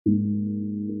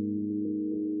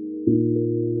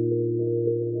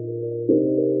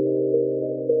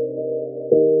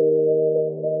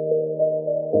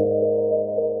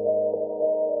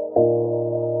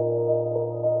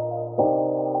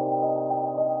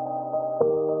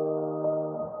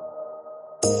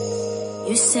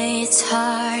You say it's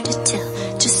hard to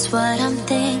tell just what I'm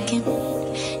thinking.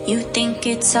 You think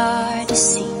it's hard to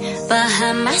see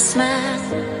behind my smile.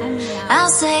 I'll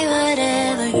say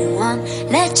whatever you want,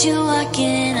 let you walk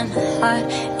into my heart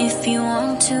if you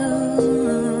want to.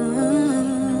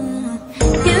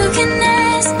 You can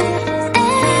ask me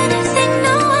anything,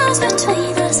 no walls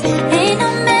between us, ain't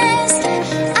no mess.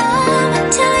 I'ma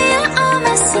tell you all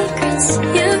my secrets.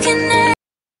 You can ask.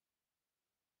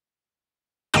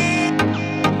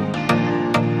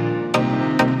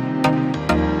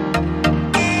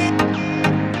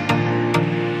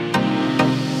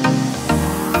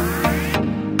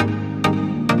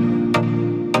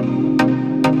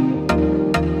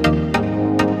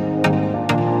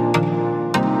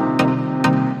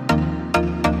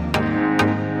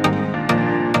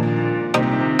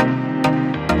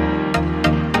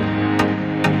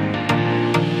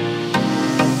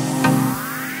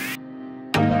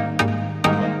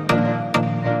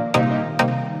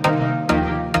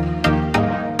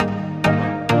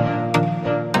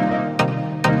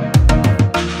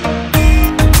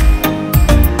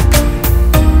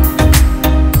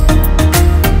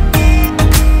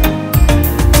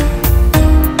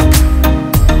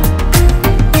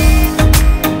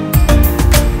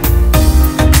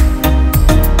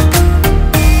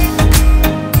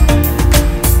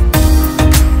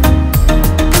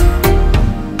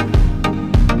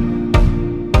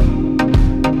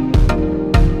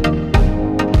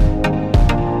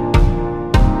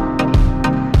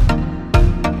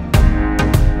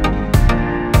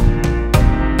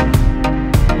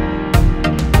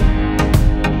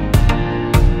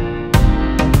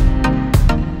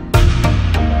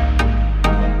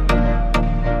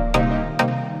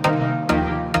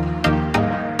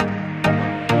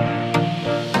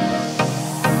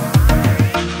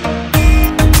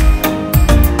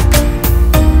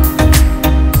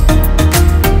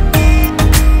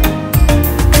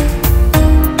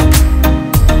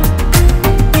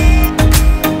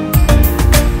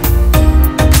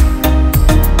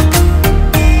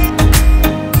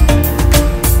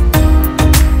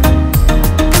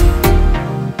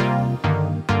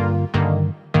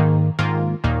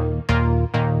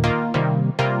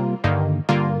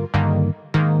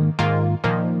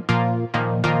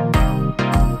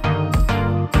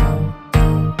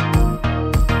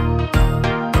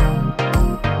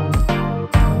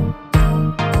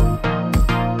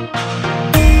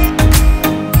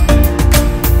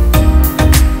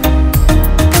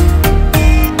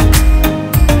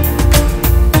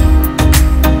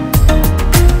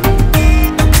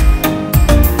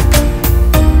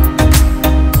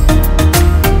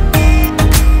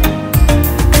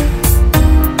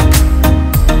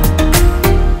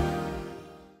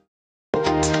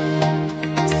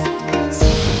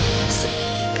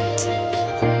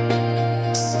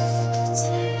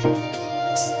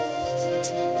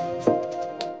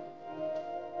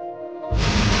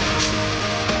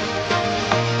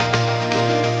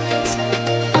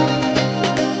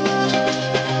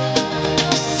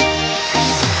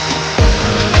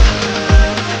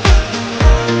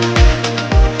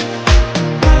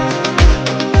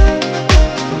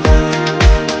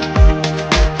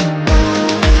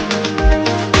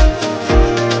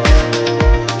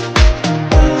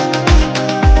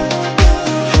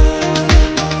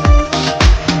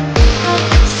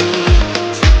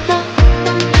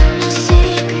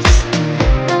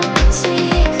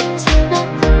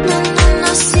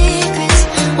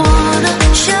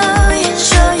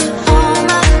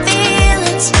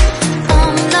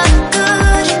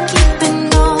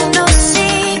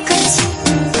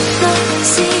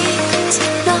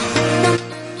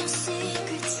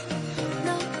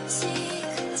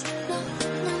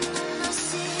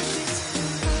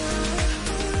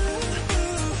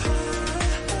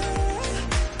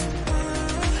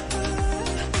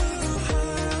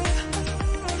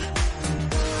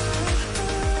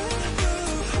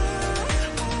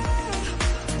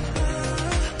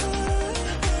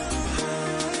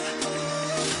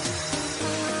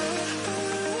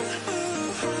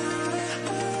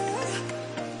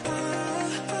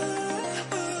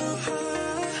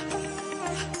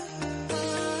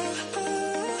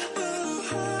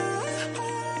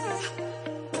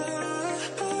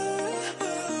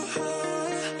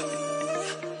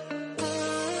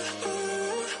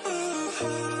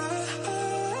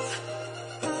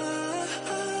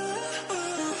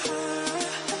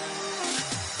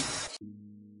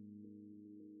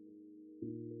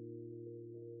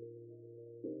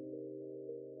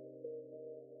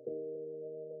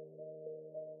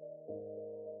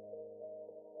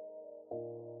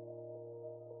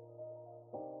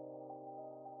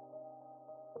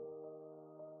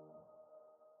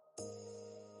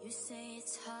 say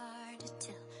it's hard to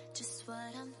tell just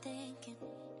what I'm thinking.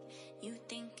 You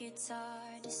think it's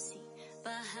hard to see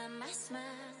behind my smile.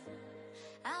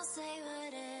 I'll say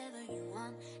whatever you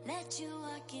want, let you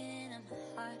walk into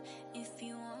my heart if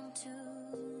you want to.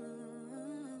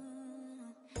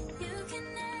 You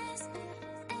can ask me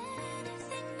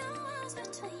anything, no walls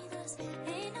between us,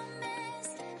 ain't no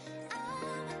mess.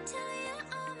 I'ma tell you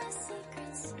all my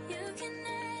secrets. You can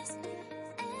ask me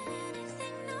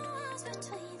anything, no walls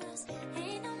between us,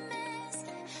 ain't no mess.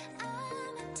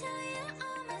 I'ma tell you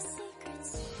all my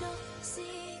secrets. No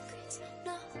secrets,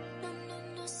 no, no, no,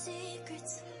 no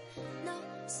secrets. No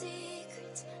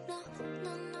secrets, no,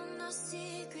 no, no, no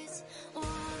secrets.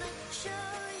 Wanna show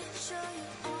you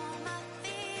all my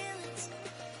feelings.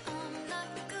 I'm not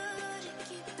good at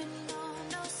keeping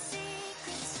no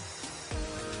secrets.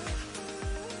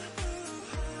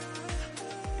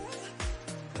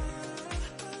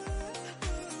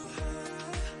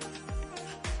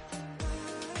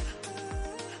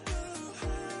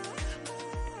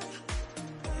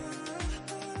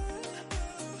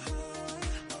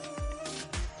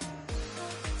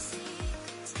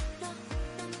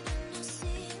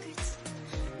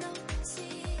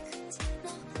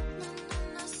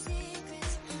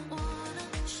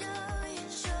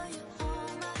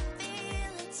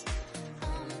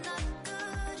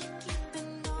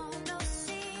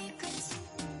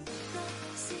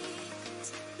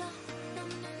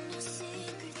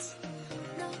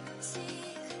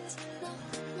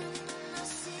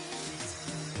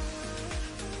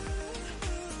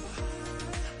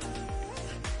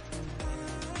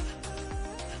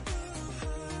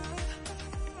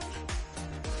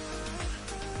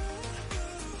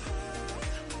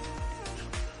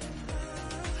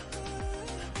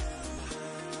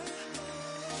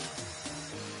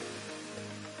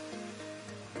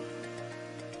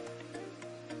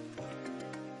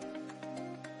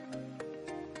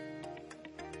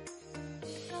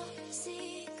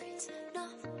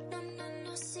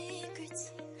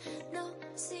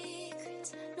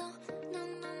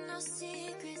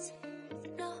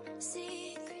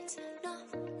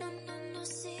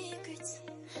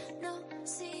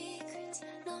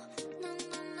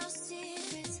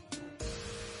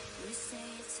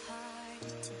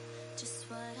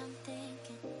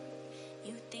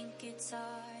 It's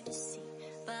hard to see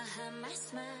behind my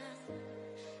smile.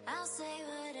 I'll say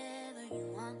whatever you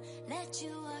want, let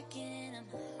you walk into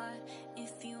my heart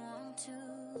if you want to.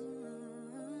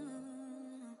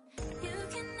 You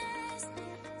can ask me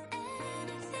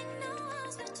anything, no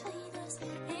walls between us,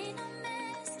 ain't no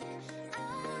mess.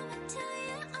 I'ma tell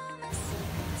you all my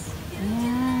secrets.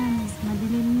 Ayan,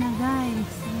 madilim na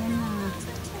guys. Ayan na.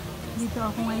 Dito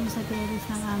ako ngayon sa terrace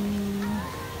ng aming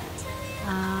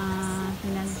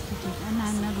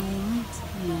pinag-check-anan na room.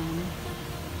 Ayan.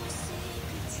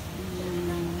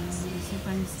 Sa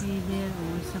consider o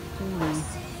sa pool.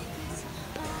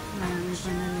 Marami pa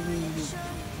naliligo.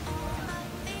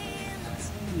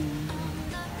 Ayan.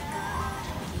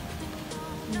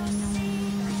 Ayan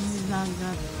yung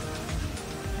dagat.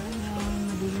 Ayan,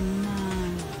 madilim na.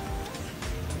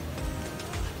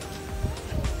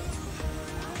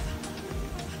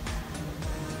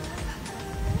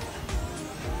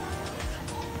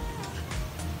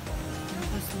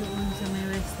 Doon sa may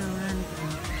restaurant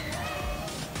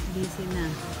busy na,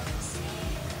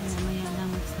 mamaya lang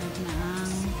mag-start na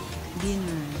ang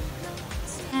dinner.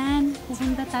 And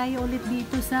pupunta tayo ulit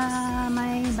dito sa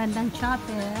may bandang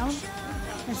chapel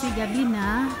kasi gabi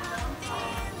na.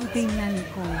 Tingnan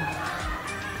ko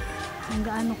kung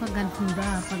gaano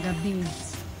kaganda paggabi.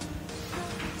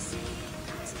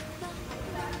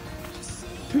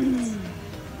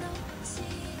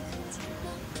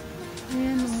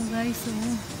 Ayan o guys,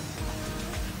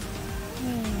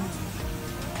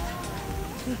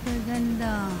 super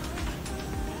ganda.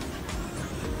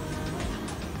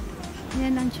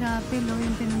 Yan ang chapel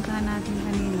yung pinuntahan natin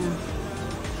kanina.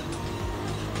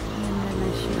 Ganda na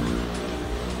siya.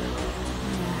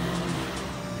 Ayan.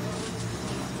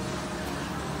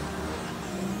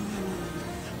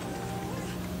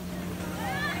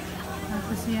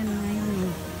 Tapos yan ngayon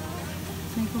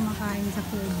may kumakain sa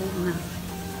kubo na.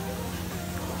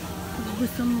 Kung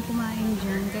gusto mo kumain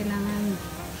dyan, kailangan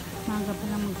maaga pa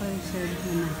lang magpa-reserve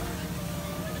na.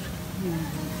 Ayan.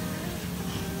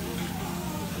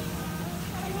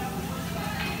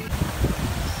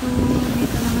 So,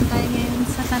 dito naman tayo ngayon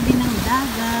sa tabi ng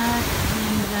dagat.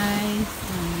 Ayan guys.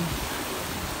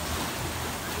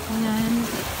 Ayan,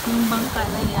 yung bangka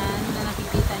na yan na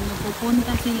nakikita nyo,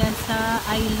 pupunta sila sa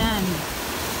island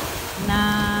na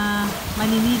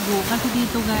maliligo. Kasi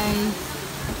dito guys,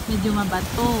 medyo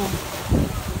mabato.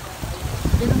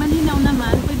 Pero malinaw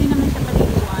naman, pwede naman siya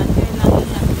paliguan, kaya lang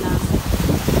ilan lang.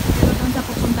 Pero doon sa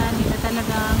pupuntahan nila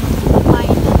talagang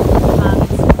fine ang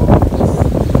hangin mo.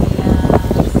 Kaya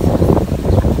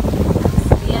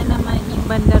yan naman yung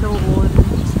banda roon.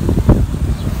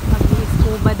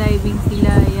 Mag-scuba diving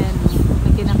sila, yan.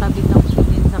 May kinakabit ng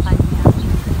oxygen sa kanya.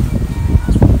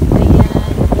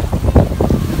 Ayan.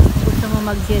 Gusto mo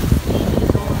mag-jet ski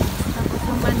dito. Tapos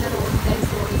yung banda roon guys,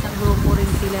 isang grupo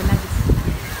rin sila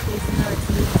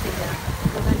nag-snorkeling sila.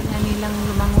 Galingan nilang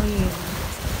lumangoy eh.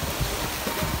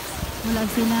 Wala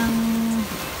silang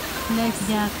life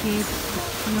jacket.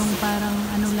 Yung parang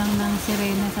ano lang ng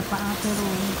sirena sa paa, pero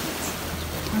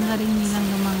ang galing nilang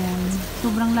lumangoy.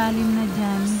 Sobrang lalim na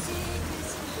dyan.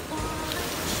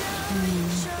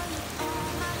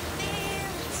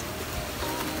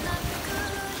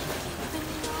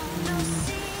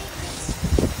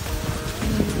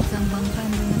 Isang bangka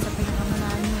doon sa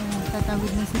pinakamalayo.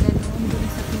 Tatawid na sila doon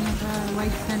sa pinaka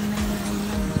white sand na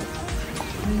island.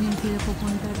 Doon yung sila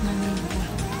pupunta at naligo.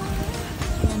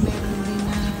 Kaya meron din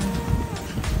na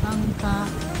bangka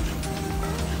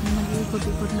na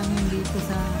mag-ikot-ikot lang yun dito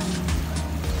sa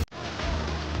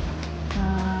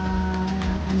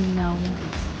Anilao.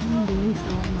 Hindi,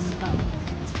 so bangka.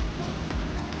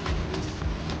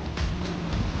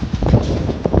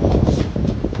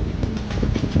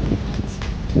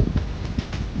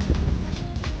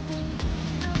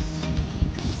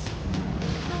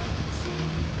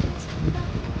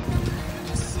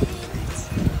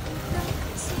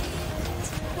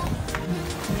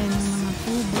 Ayan yung mga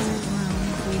kubo,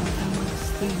 pwede kang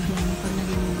mag-stay dyan pag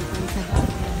naliligo kayo sa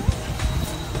dagat.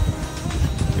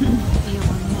 Ayaw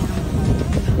ang merong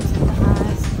kubo sa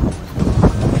taas,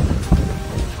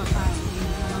 pakain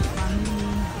ng mga family.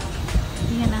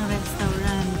 Yan ang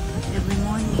restaurant every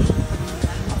morning pag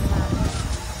mag-almusal.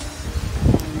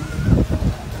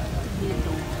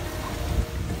 Dito.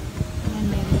 Yan,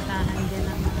 may rintahan dyan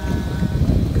ang mga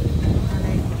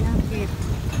life jacket.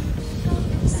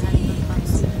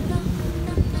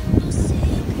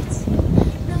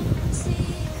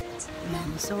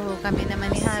 So kami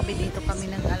naman ni Habi dito kami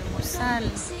nag-almusal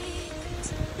sa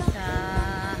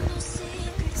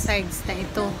sides na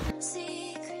ito.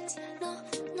 Secrets, no,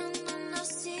 no, no, no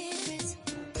secrets.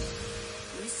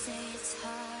 You say it's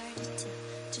hard to tell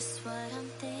just what I'm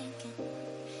thinking.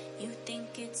 You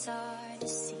think it's hard to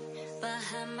see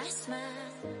behind my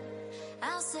smile.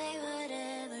 I'll say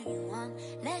whatever you want,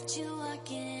 let you walk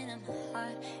in on my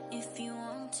heart if you